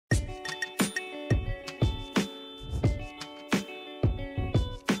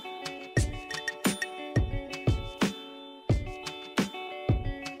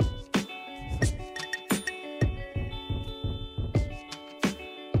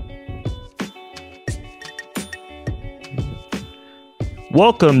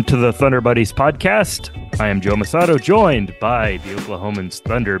Welcome to the Thunder Buddies podcast. I am Joe Mussatto, joined by the Oklahoman's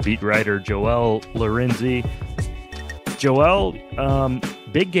Thunder beat writer Joel Lorenzi. Joel,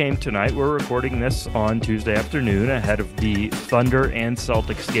 big game tonight. We're recording this on Tuesday afternoon ahead of the Thunder and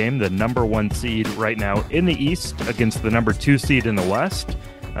Celtics game, the number one seed right now in the East against the number two seed in the West.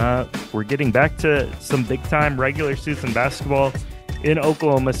 We're getting back to some big-time regular season basketball in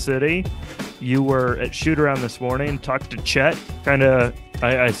Oklahoma City. You were at shoot-around this morning, talked to Chet,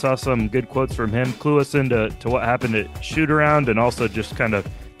 I saw some good quotes from him. Clue us into what happened at shoot-around and also just kind of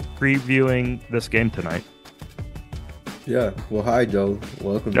previewing this game tonight. Yeah, well, hi, Joe.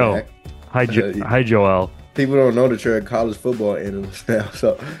 Welcome Oh, back. hi, Joel. People don't know that you're a college football analyst now,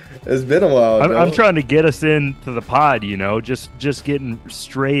 so it's been a while, I'm Joe. trying to get us into the pod, just getting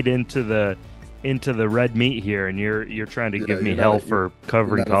straight into the red meat here, and you're trying to Yeah, give me you're hell not, for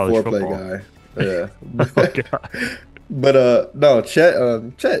you're covering not a college foreplay football. guy. Yeah. Oh, God. But no,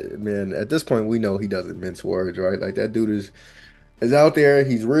 Chet, man, at this point we know he doesn't mince words, right? Like that dude is out there.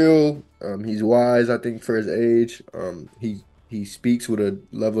 He's real. He's wise, I think, for his age. He speaks with a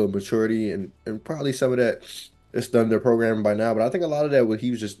level of maturity and probably some of that is done their programming by now. But I think a lot of that was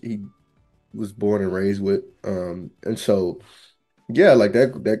he was born and raised with. And so yeah, like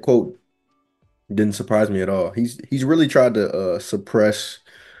that quote didn't surprise me at all. He's really tried to suppress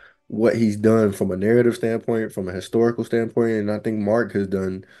what he's done from a narrative standpoint, from a historical standpoint, and I think Mark has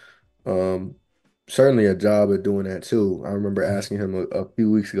done um, certainly a job at doing that too. I remember asking him a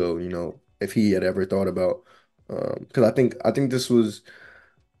few weeks ago, if he had ever thought about because I think this was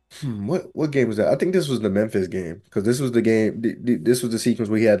what game was that? I think this was the Memphis game because this was the game. This was the sequence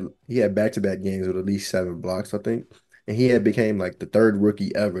where he had back-to-back games with at least 7 blocks, I think, and he had became like the third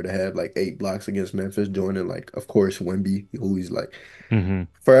rookie ever to have like 8 blocks against Memphis, joining like of course Wemby, who he's like Hmm.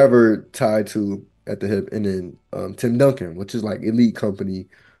 forever tied to at the hip, and then Tim Duncan, which is like elite company.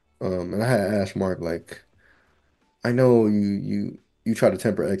 And I had asked Mark like, I know you try to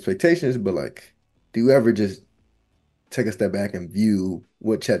temper expectations, but like, do you ever just take a step back and view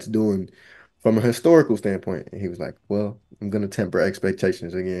what Chet's doing from a historical standpoint? And he was like, well, I'm gonna temper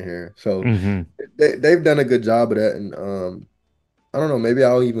expectations again here. So Hmm. they've done a good job of that, and I don't know, maybe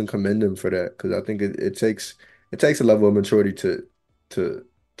I'll even commend him for that because I think it takes a level of maturity to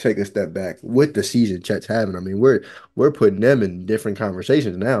take a step back with the season Chet's having. I mean, we're putting them in different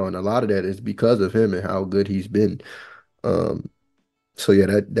conversations now, and a lot of that is because of him and how good he's been. Um, so yeah,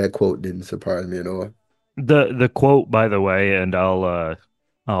 that quote didn't surprise me at all. The quote, by the way, and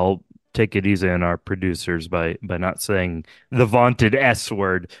I'll take it easy on our producers by not saying the vaunted S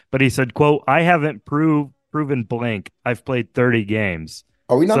word, but he said, "quote I haven't proven blank. I've played 30 games."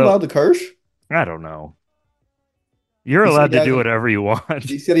 Are we not So allowed to curse? I don't know. You're He said allowed he to do hasn't. whatever you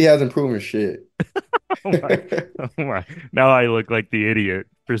He want. said he hasn't proven shit. Oh my, oh my. Now I look like the idiot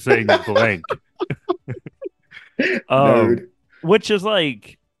for saying blank. Um, Nerd. which is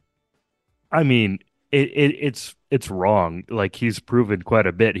like, I mean, it's wrong. Like he's proven quite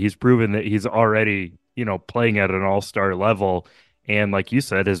a bit. He's proven that he's already, playing at an all-star level, and like you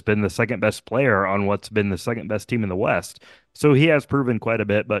said, has been the second best player on what's been the second best team in the West. So he has proven quite a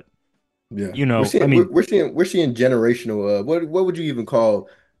bit, but Yeah, I mean, we're seeing generational. What would you even call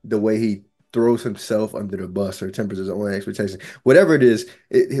the way he throws himself under the bus or tempers his own expectations? Whatever it is,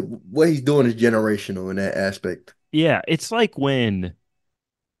 what he's doing is generational in that aspect. yeah, it's like when,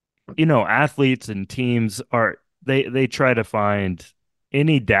 athletes and teams they try to find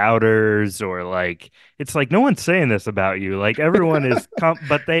any doubters or like it's like no one's saying this about you. Like everyone is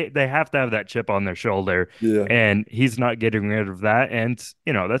but they have to have that chip on their shoulder, Yeah, and he's not getting rid of that. And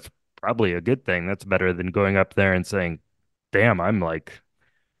that's probably a good thing. That's better than going up there and saying, "Damn,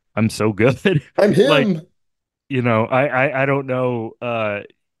 I'm so good." I'm Like, him. I don't know,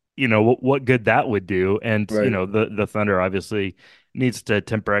 what good that would do. And, Right. the Thunder obviously needs to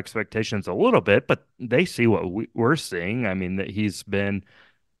temper expectations a little bit, but they see what we're seeing. I mean, that he's been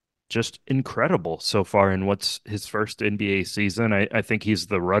just incredible so far in what's his first NBA season. I think he's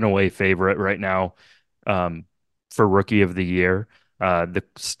the runaway favorite right now, um, for Rookie of the Year. The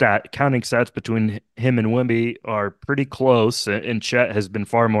counting stats between him and Wemby are pretty close, and Chet has been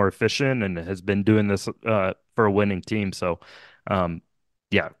far more efficient and has been doing this for a winning team. So, um,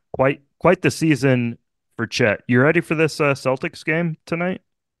 yeah, quite the season for Chet. You ready for this Celtics game tonight?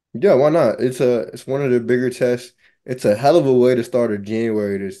 Yeah, why not? It's one of the bigger tests. It's a hell of a way to start a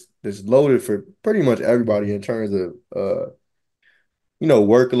January that's loaded for pretty much everybody in terms of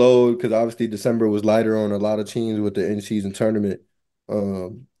workload because obviously December was lighter on a lot of teams with the in-season tournament.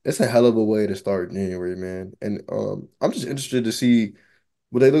 It's a hell of a way to start January, man. And I'm just interested to see.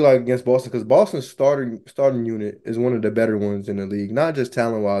 what they look like against Boston because Boston's starting unit is one of the better ones in the league, not just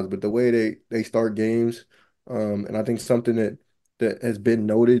talent wise, but the way they start games. And I think something that has been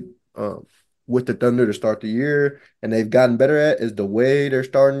noted with the Thunder to start the year, and they've gotten better at is the way their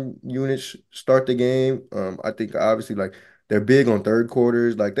starting units start the game. I think obviously like they're big on third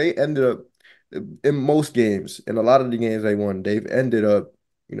quarters. Like they ended up in most games, in a lot of the games they won, they've ended up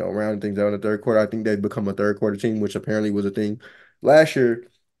rounding things out in the third quarter. I think they've become a third quarter team, which apparently was a thing last year.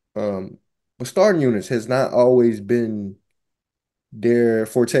 um, but starting units has not always been their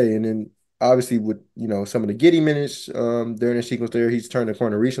forte. And then obviously with some of the Giddy minutes during the sequence there, he's turned the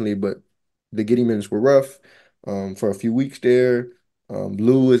corner recently, but the Giddy minutes were rough for a few weeks there.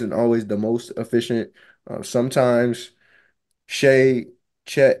 Blue isn't always the most efficient. Sometimes Shea,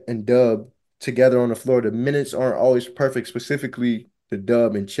 Chet, and Dub together on the floor, the minutes aren't always perfect, specifically the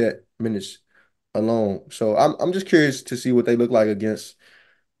Dub and Chet minutes alone. So I'm just curious to see what they look like against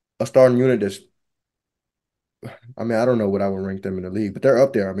a starting unit that's, I mean, I don't know what I would rank them in the league, but they're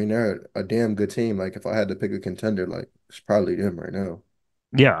up there. I mean, they're a damn good team. Like if I had to pick a contender, like it's probably them right now.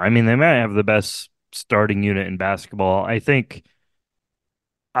 Yeah, I mean, they might have the best starting unit in basketball. I think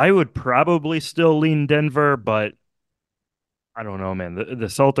I would probably still lean Denver, but I don't know, man. The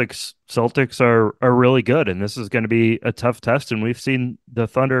Celtics are really good, and this is going to be a tough test. And we've seen the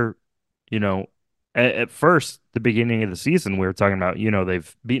Thunder, you know, at first, the beginning of the season, we were talking about,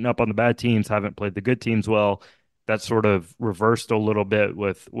 they've beaten up on the bad teams, haven't played the good teams well. That sort of reversed a little bit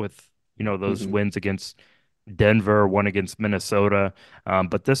with those Hmm. wins against Denver, one against Minnesota.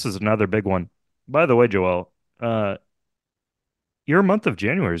 But this is another big one. By the way, Joel, your month of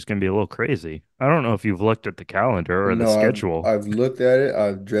January is going to be a little crazy. I don't know if you've looked at the calendar or the No, schedule. I've looked at it,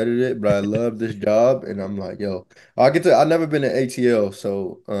 I've dreaded it, but I love this job, and I'm like, yo, I've never been to ATL,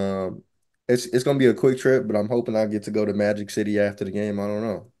 so it's gonna be a quick trip, but I'm hoping I get to go to Magic City after the game. I don't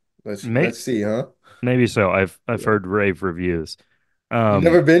know. May Let's see, huh? Maybe so. I've Yeah. heard rave reviews. You Um,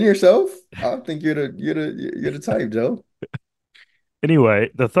 never been yourself? I think you're the type, Joe. anyway,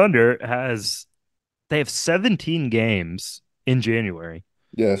 the Thunder has they have 17 games in January,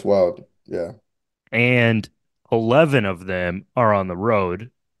 Yeah, it's wild. Yeah. and 11 of them are on the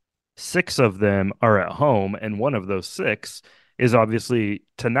road. Six of them are at home, and one of those six is obviously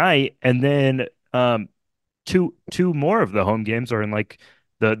tonight. And then two more of the home games are in like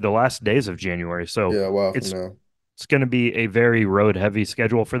the last days of January. So Yeah, a while from it's now. it's going to be a very road heavy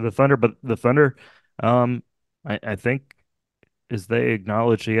schedule for the Thunder. But the Thunder, um, I think, as they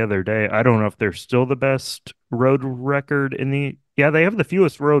acknowledged the other day, I don't know if they're still the best road record in the. Yeah, they have the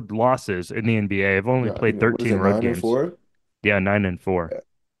fewest road losses in the NBA. I've only Yeah, I played think what is 13 it, road nine and games. four? Yeah, 9-4. Yeah.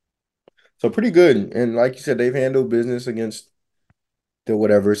 So pretty good. And like you said, they've handled business against the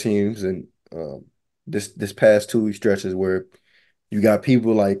whatever teams. And this past 2 week stretches where you got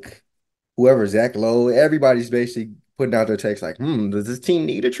people like whoever, Zach Lowe, everybody's basically putting out their text like, does this team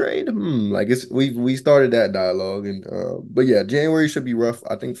need a trade? Like we started that dialogue. And but yeah, January should be rough,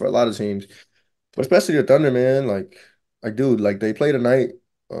 I think, for a lot of teams, but especially the Thunder, man. Like dude, like they play tonight.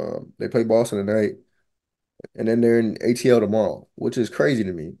 They play Boston tonight, and then they're in ATL tomorrow, which is crazy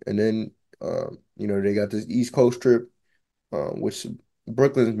to me. And then they got this East Coast trip, which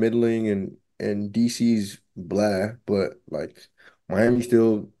Brooklyn's middling and DC's blah, but like Miami's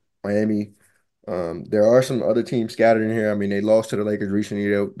still Miami. There are some other teams scattered in here. I mean, they lost to the Lakers recently.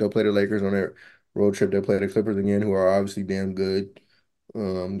 They'll play the Lakers on their road trip. They'll play the Clippers again, who are obviously damn good.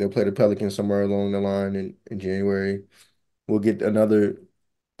 They'll play the Pelicans somewhere along the line in January. We'll get another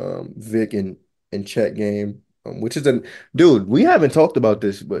Vic and Chet game, which is a dude. We haven't talked about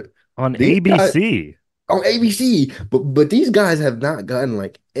this, but On these guys ABC. on ABC, but these guys have not gotten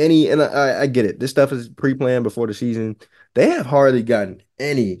like any. And I get it. This stuff is pre-planned before the season. They have hardly gotten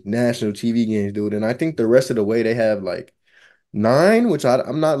any national TV games, dude. And I think the rest of the way they have like nine, which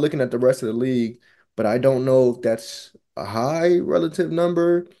I'm not looking at the rest of the league, but I don't know if that's a high relative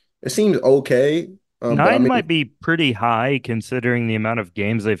number. It seems okay. But I Nine mean, might be pretty high considering the amount of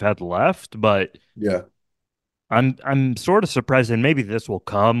games they've had left, but yeah, I'm sort of surprised, and maybe this will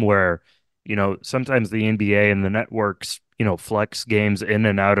come where, sometimes the NBA and the networks, flex games in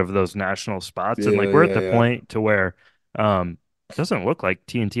and out of those national spots. And like yeah, we're at yeah, the yeah. point to where it doesn't look like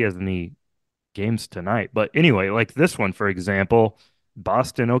TNT has any games tonight. But anyway, like this one, for example,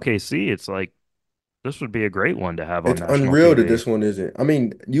 Boston OKC, it's like this would be a great one to have on It's national unreal that TV. this one isn't. I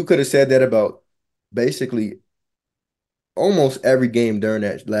mean, you could have said that about basically almost every game during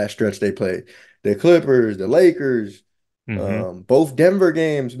that last stretch they played. The Clippers, the Lakers. Hmm. Both Denver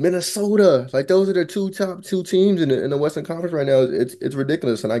games, Minnesota, like those are the top two teams in the Western Conference right now. It's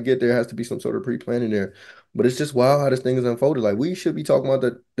ridiculous, and I get there has to be some sort of pre-planning there, but it's just wild how this thing is unfolded. Like we should be talking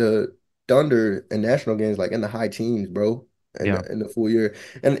about the Thunder and national games like in the high teens, bro, Yeah. in the full year.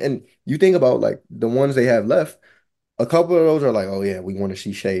 And you think about like the ones they have left, a couple of those are like, oh yeah, we want to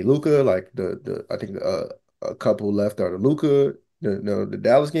see Shea Luca. Like the I think a couple left are the Luca, the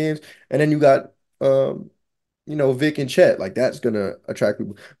Dallas games, and then you got Vic and Chet, like that's gonna attract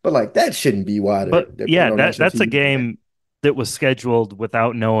people. But like that shouldn't be why But they're playing yeah, on that national that's a TV. game that was scheduled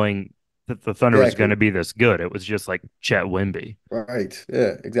without knowing that the Thunder was going to Exactly. be this good. It was just like Chet Wemby. Right.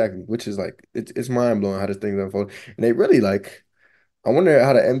 Yeah, exactly. Which is like it's mind blowing how this thing's unfolding. And they really like I wonder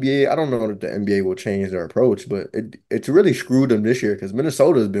how the NBA, I don't know if the NBA will change their approach, but it's really screwed them this year because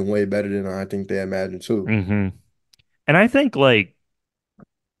Minnesota's been way better than I think they imagined too. Hmm. And I think like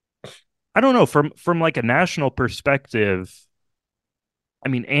I don't know from like a national perspective. I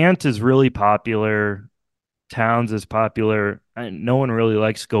mean, Ant is really popular. Towns is popular. And no one really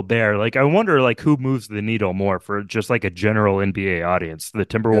likes Gobert. Like, I wonder, like, who moves the needle more for just like a general NBA audience, the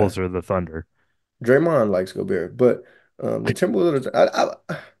Yeah. Timberwolves or the Thunder? Draymond likes Gobert, but the Timberwolves,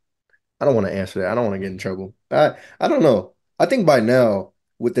 I don't want to answer that. I don't want to get in trouble. I don't know. I think by now,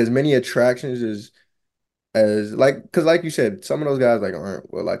 with as many attractions as like because like you said, some of those guys like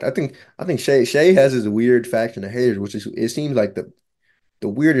aren't well. Like I think Shea has his weird faction of haters, which is it seems like the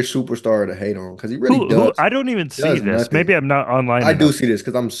weirdest superstar to hate on because he really Who does I don't even see does this. Maybe nothing. I'm not online I do enough. see this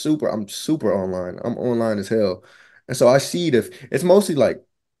because I'm super online. I'm online as hell, and so I see it's mostly like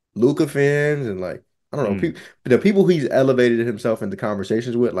Luca fans and like I don't know Mm, the people he's elevated himself into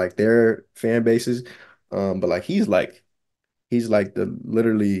conversations with like their fan bases. But like he's like the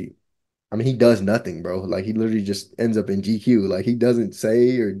literally. I mean, he does nothing, bro. Like he literally just ends up in GQ. Like he doesn't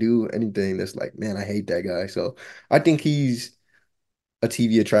say or do anything that's like, man, I hate that guy. So I think he's a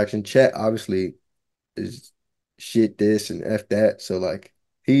TV attraction. Chet obviously is shit this and F that. So like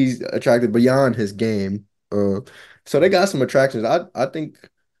he's attracted beyond his game. So they got some attractions. I think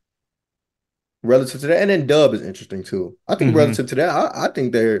relative to that, and then Dub is interesting too. I think hmm. relative to that,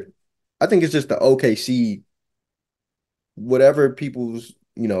 I think it's just the OKC, whatever people's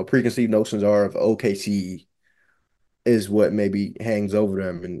preconceived notions are of OKC is what maybe hangs over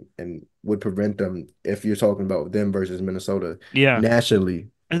them and would prevent them if you're talking about them versus Minnesota Yeah. nationally.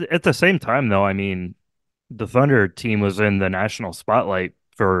 At the same time, though, I mean, the Thunder team was in the national spotlight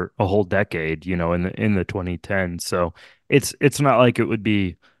for a whole decade, in the 2010s. So it's not like it would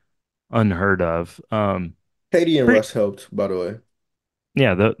be unheard of. Katie and Pre Russ helped, by the way.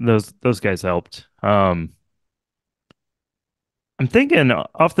 Yeah, those guys helped. I'm thinking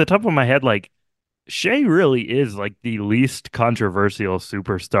off the top of my head, like Shea really is like the least controversial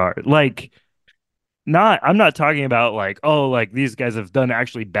superstar. Like, I'm not talking about like, oh, like these guys have done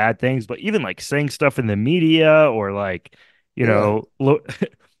actually bad things, but even like saying stuff in the media or like, Yeah.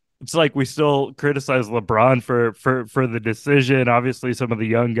 it's like we still criticize LeBron for the decision. Obviously, some of the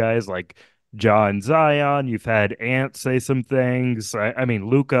young guys like John Zion, you've had Ant say some things. I mean,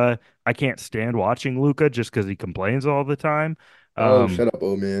 Luca, I can't stand watching Luca just because he complains all the time. Oh, Um, shut up,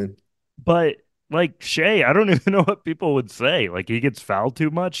 old man. but like Shea, I don't even know what people would say. Like he gets fouled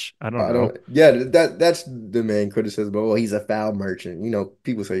too much. I don't I know. don't. Yeah, that's the main criticism. Oh, he's a foul merchant.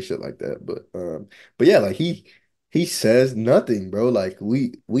 People say shit like that, but yeah, like he says nothing, bro. Like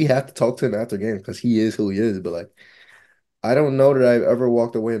we have to talk to him after games because he is who he is. But like I don't know that I've ever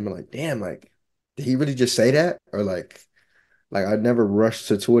walked away and been like, damn, like did he really just say that? Or like I never rushed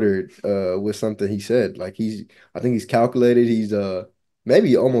to Twitter with something he said. Like I think he's calculated. He's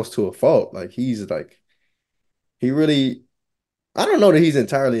maybe almost to a fault. Like he's like he really. I don't know that he's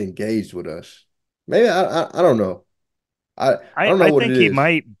entirely engaged with us. Maybe I don't know. I don't know I what it think he is.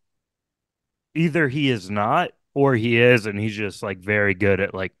 might either he is not or he is and he's just like very good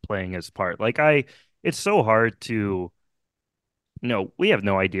at like playing his part. Like it's so hard to we have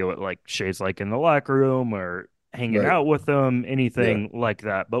no idea what like Shay's like in the locker room or hanging Right. out with them, Yeah. anything like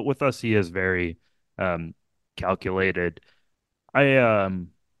that. But with us he is very um calculated. I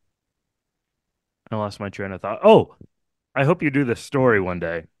lost my train of thought. Oh, I hope you do this story one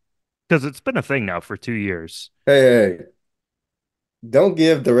day because it's been a thing now for 2 years. Hey, don't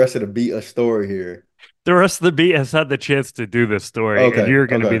give the rest of the beat a story here. The rest of the beat has had the chance to do this story, and Okay. you're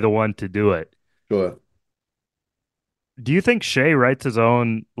going to be Okay. the one to do it. Sure. Do you think Shay writes his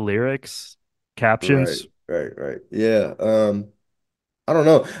own lyrics, Right. captions? Right. Right. Yeah. I don't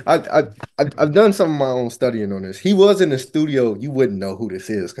know. I've done some of my own studying on this. He was in the studio. You wouldn't know who this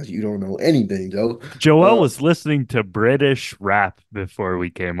is because you don't know anything, Joe. Joel Uh, was listening to British rap before we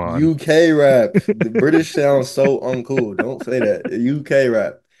came on. UK rap. The British sound so uncool. Don't say that. UK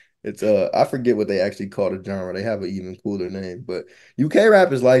rap. It's I forget what they actually call the genre. They have an even cooler name, but UK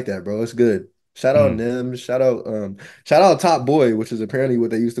rap is like that, bro. It's good. Shout out Mm, Nim, shout out Top Boy, which is apparently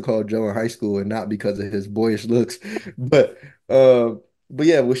what they used to call Joe in high school, and not because of his boyish looks. But uh but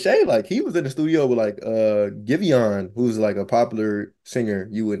yeah, with Shay, like he was in the studio with like Giveon, who's like a popular singer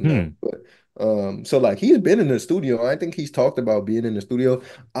you wouldn't know. hmm. But so like he's been in the studio. I think he's talked about being in the studio.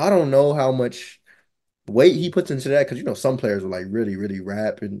 I don't know how much weight he puts into that because you know some players will like really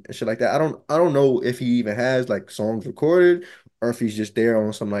rap and shit like that. I don't know if he even has like songs recorded or if he's just there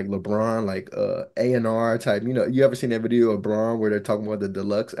on some like LeBron like A&R type. You know, you ever seen that video of LeBron where they're talking about the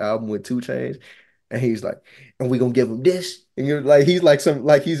deluxe album with 2 Chainz? And he's like, and we gonna give him this. And you're like, he's like some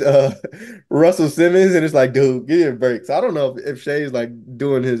like he's Russell Simmons, and it's like, dude, give me a break. So I don't know if Shay's like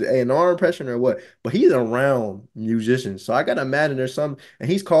doing his A&R impression or what, but he's around musicians. So I gotta imagine there's some, and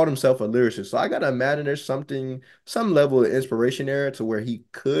he's called himself a lyricist. So I gotta imagine there's something, some level of inspiration there to where he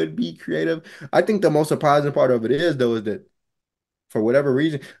could be creative. I think the most surprising part of it is though, is that for whatever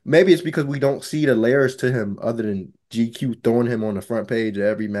reason, maybe it's because we don't see the layers to him other than GQ throwing him on the front page of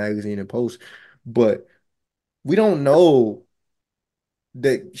every magazine and post. But we don't know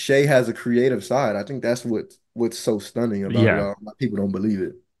that Shay has a creative side. I think that's what's so stunning about it Yeah, all. People don't believe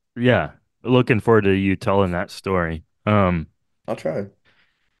it. yeah. Looking forward to you telling that story. I'll try.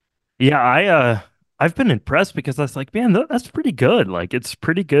 Yeah, I've been impressed because I was like, man, that's pretty good. Like it's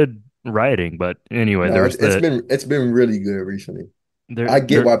pretty good writing. But anyway, No, it's been really good recently. I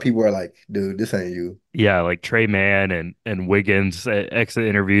get there why people are like, dude, this ain't you. yeah, like Trey Mann and Wiggins exit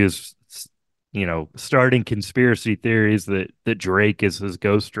interviews, starting conspiracy theories that Drake is his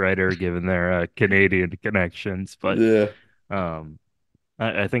ghostwriter given their Canadian connections. But Yeah, um,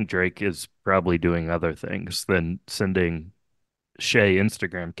 I think Drake is probably doing other things than sending Shay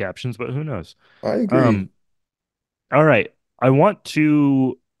Instagram captions, but who knows? I agree. Um, all right, I want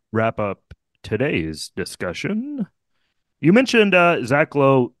to wrap up today's discussion. You mentioned Zach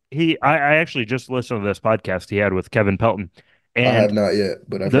Lowe. I actually just listened to this podcast he had with Kevin Pelton, I have and not yet,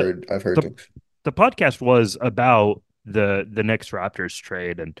 but I've the heard I've heard the things. the podcast was about the Knicks Raptors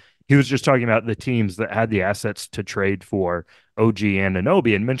trade, and he was just talking about the teams that had the assets to trade for OG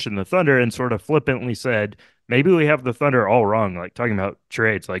Anunoby, and mentioned the Thunder, and sort of flippantly said maybe we have the Thunder all wrong, like talking about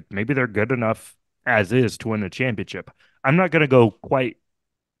trades, like maybe they're good enough as is to win a championship. I'm not going to go quite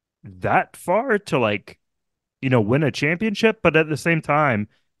that far to like win a championship, but at the same time,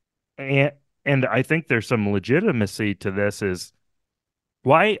 and and I think there's some legitimacy to this is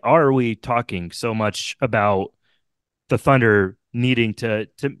why are we talking so much about the Thunder needing to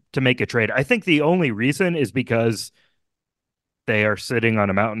make a trade? I think the only reason is because they are sitting on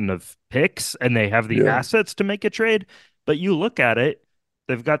a mountain of picks and they have the Yeah. assets to make a trade. But you look at it,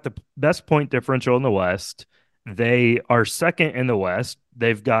 they've got the best point differential in the West. They are second in the West.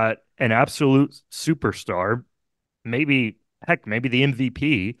 They've got an absolute superstar, maybe heck, maybe the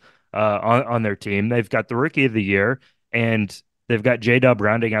MVP on their team. They've got the rookie of the year, and they've got J Dub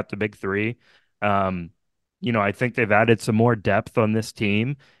rounding out the big three. Um, I think they've added some more depth on this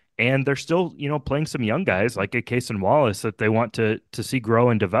team, and they're still, playing some young guys like a Case and Wallace that they want to see grow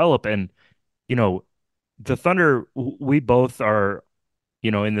and develop. And you know, the Thunder, we both are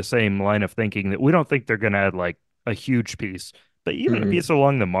in the same line of thinking that we don't think they're going to add like a huge piece, but even a Hmm. piece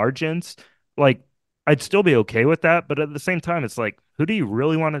along the margins, like I'd still be okay with that. But at the same time, it's like, who do you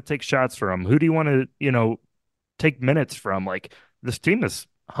really want to take shots from? Who do you want to, take minutes from? Like this team is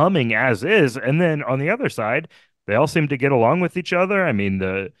humming as is. And then on the other side, they all seem to get along with each other. I mean,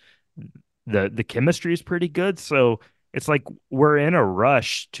 the chemistry is pretty good. So it's like we're in a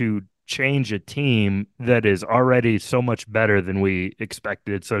rush to change a team that is already so much better than we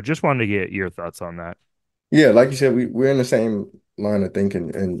expected. So just wanted to get your thoughts on that. Yeah, like you said, we're in the same line of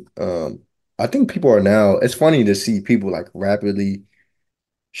thinking, and I think people are now. It's funny to see people like rapidly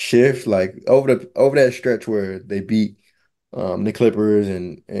shift, like over that stretch where they beat the Clippers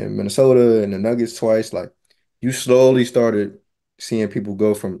and Minnesota and the Nuggets twice. Like you slowly started seeing people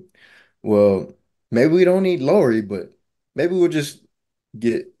go from, well, maybe we don't need Lowry, but maybe we'll just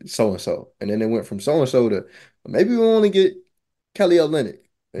get so and so, and then it went from so and so to maybe we'll only get Kelly Olynyk,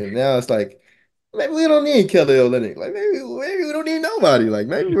 and now it's like. Maybe we don't need Kelly Olynyk. Like maybe we don't need nobody. Like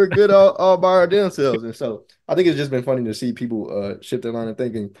maybe we're good all by our damn selves. And so I think it's just been funny to see people shift their line of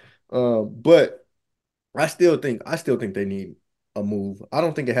thinking. But I still think they need. a move. I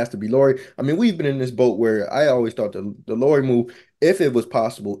don't think it has to be Laurie. I mean, we've been in this boat where I always thought the Laurie move, if it was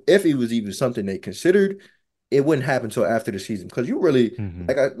possible, if it was even something they considered, it wouldn't happen until after the season. Because you really Hmm.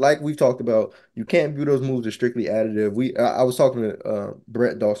 like we've talked about, you can't view those moves as strictly additive. I was talking to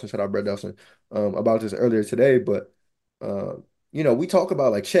Brett Dawson, shout out Brett Dawson, about this earlier today, but uh, we talk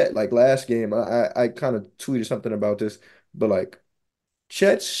about like Chet, like last game. I kind of tweeted something about this, but like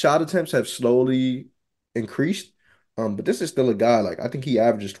Chet's shot attempts have slowly increased. But this is still a guy, like I think he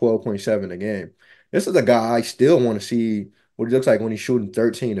averages 12.7 a game. This is a guy I still want to see what he looks like when he's shooting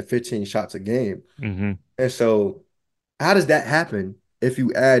 13 to 15 shots a game. Hmm. And so how does that happen if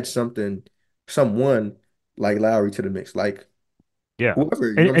you add someone like Lowry to the mix? Like Yeah. whoever,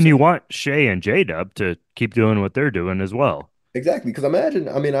 you know And what I'm and you saying? want Shea and J Dub to keep doing what they're doing as well. Exactly. Because I imagine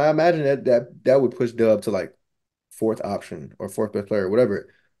that would push Dub to like fourth option or fourth best player, whatever.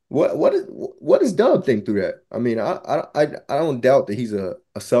 What does Dub think through that? I mean, I don't doubt that he's a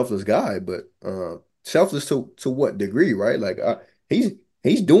selfless guy, but selfless to what degree, right? Like he's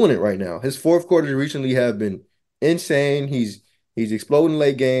he's doing it right now. His fourth quarters recently have been insane. He's exploding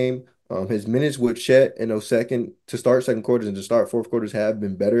late game. His minutes with Chet in those second to start second quarters and to start fourth quarters have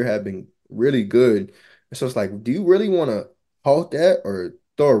been better, have been really good. And so it's like, do you really want to halt that or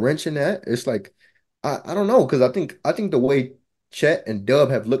throw a wrench in that? It's like I don't know because I think the way Chet and Dub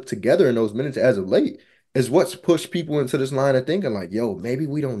have looked together in those minutes as of late is what's pushed people into this line of thinking like, yo, maybe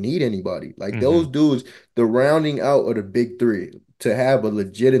we don't need anybody. Like Hmm. those dudes, the rounding out of the big three to have a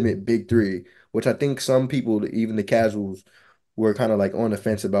legitimate big three, which I think some people, even the casuals, were kind of like on the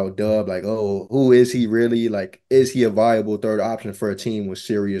fence about Dub. Like, oh, who is he really? Like, is he a viable third option for a team with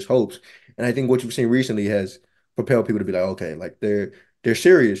serious hopes? And I think what you've seen recently has propelled people to be like, okay, like they're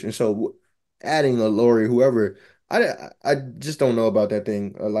serious. And so adding a Laurie, whoever, I just don't know about that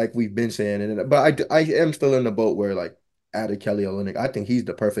thing. Like we've been saying, and but I am still in the boat where like added Kelly Olynyk. I think he's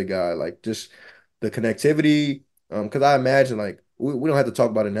the perfect guy. Like just the connectivity. Because I imagine like we don't have to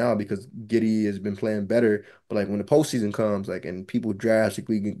talk about it now because Giddy has been playing better. But like when the postseason comes, like and people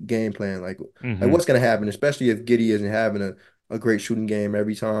drastically game plan, like Hmm. what's gonna happen, especially if Giddy isn't having a great shooting game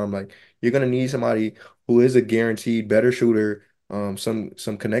every time. Like you're gonna need somebody who is a guaranteed better shooter, some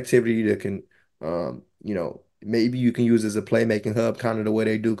connectivity that can maybe you can use as a playmaking hub, kind of the way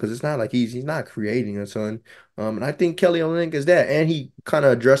they do, because it's not like he's not creating a ton. And I think Kelly Olynyk is that, and he kind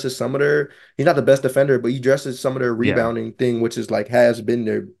of addresses some of their. He's not the best defender, but he addresses some of their Yeah. rebounding thing, which is like has been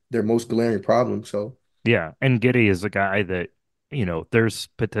their most glaring problem. So Yeah. And Giddy is a guy that, there's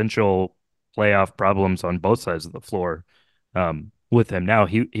potential playoff problems on both sides of the floor with him. Now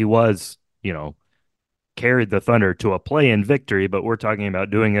he was, carried the Thunder to a play-in victory, but we're talking about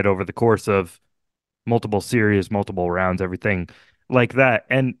doing it over the course of multiple series, multiple rounds, everything like that.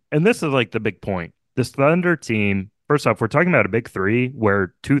 And this is like the big point. This Thunder team, first off, we're talking about a big three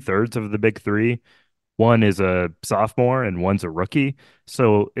where two-thirds of the big three, one is a sophomore and one's a rookie.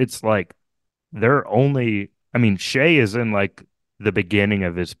 So it's like they're only, I mean, Shea is in like the beginning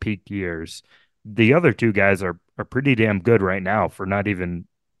of his peak years. The other two guys are pretty damn good right now for not even,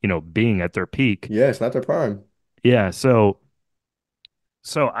 being at their peak. yeah, it's not their prime. Yeah, so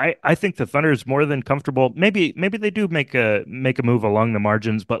I think the Thunder is more than comfortable. Maybe they do make a move along the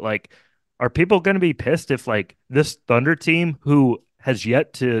margins, but like, are people going to be pissed if like this Thunder team who has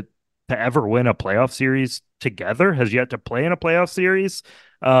yet to ever win a playoff series together, has yet to play in a playoff series?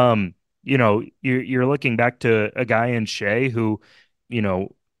 You're looking back to a guy in Shea who, you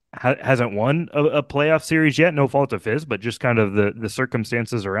know, hasn't won a playoff series yet, no fault of his, but just kind of the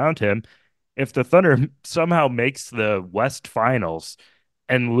circumstances around him. If the Thunder somehow makes the West Finals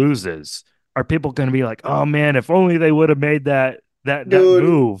and loses, are people going to be like, "Oh man, if only they would have made that Dude,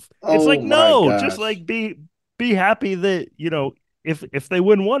 move"? It's oh like, my no, just gosh. like be happy that, if they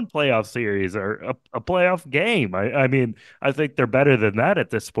win one playoff series or a playoff game. I mean, I think they're better than that at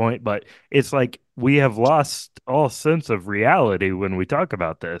this point, but it's like we have lost all sense of reality when we talk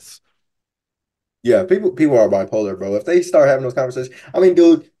about this. Yeah, people are bipolar, bro. If they start having those conversations, I mean,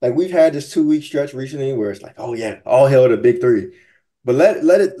 dude, like we've had this 2 week stretch recently where it's like, oh yeah, all hail the big three. But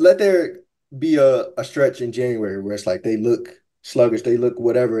let there be a stretch in January where it's like they look sluggish, they look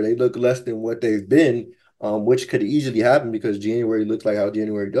whatever, they look less than what they've been, which could easily happen because January looks like how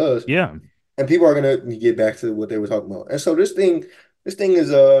January does, Yeah, and people are gonna get back to what they were talking about. And so this thing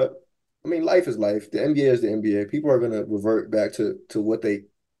is I mean, life is life. The NBA is the NBA. People are gonna revert back to what they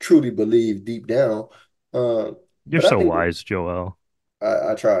truly believe deep down. you're But I so think wise, Joel.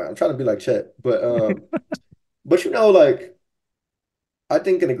 I try. I'm trying to be like Chet, but like I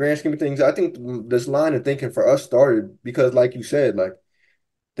think in the grand scheme of things, I think this line of thinking for us started because, like you said, like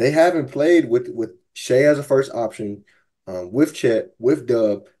they haven't played with Shea as a first option. with Chet, with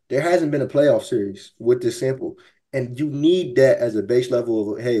Dub. There hasn't been a playoff series with this sample, and you need that as a base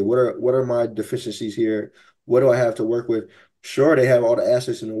level of, hey, what are my deficiencies here? What do I have to work with? Sure, they have all the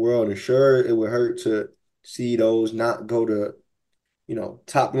assets in the world, and sure, it would hurt to see those not go to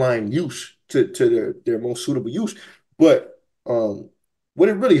top line use to their most suitable use. But would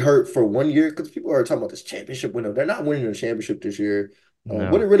it really hurt for 1 year? Because people are talking about this championship window. They're not winning the championship this year.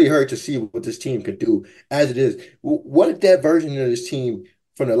 Would No. it really hurt to see what this team could do as it is? What if that version of this team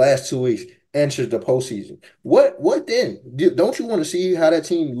from the last 2 weeks enters the postseason? What then? Don't you want to see how that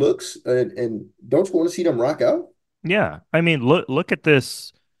team looks, and don't you want to see them rock out? Yeah. I mean, look at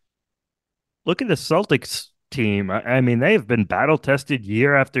this. Look at the Celtics team. I mean, they've been battle tested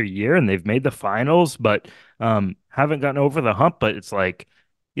year after year, and they've made the finals, but haven't gotten over the hump. But it's like,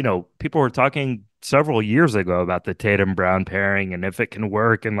 people were talking several years ago about the Tatum Brown pairing and if it can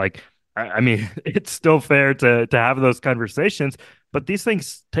work. And like, I mean, it's still fair to have those conversations, but these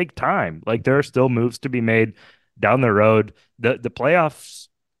things take time. Like, there are still moves to be made down the road. The playoffs,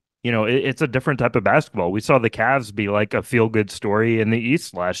 it's a different type of basketball. We saw the Cavs be like a feel-good story in the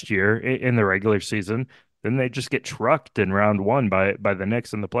East last year in the regular season. Then they just get trucked in round one by the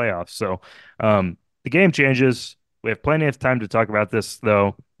Knicks in the playoffs. So the game changes. We have plenty of time to talk about this,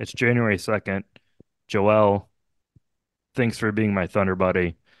 though. It's January 2nd. Joel, thanks for being my Thunder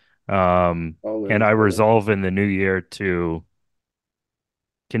buddy. And Always, I brother. resolve in the new year to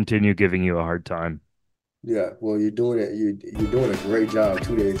continue giving you a hard time. Yeah, well, you're doing it. You're doing a great job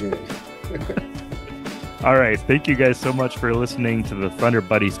 2 days in. All right. Thank you guys so much for listening to the Thunder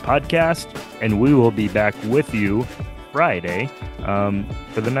Buddies podcast. And we will be back with you Friday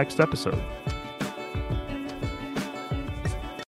for the next episode.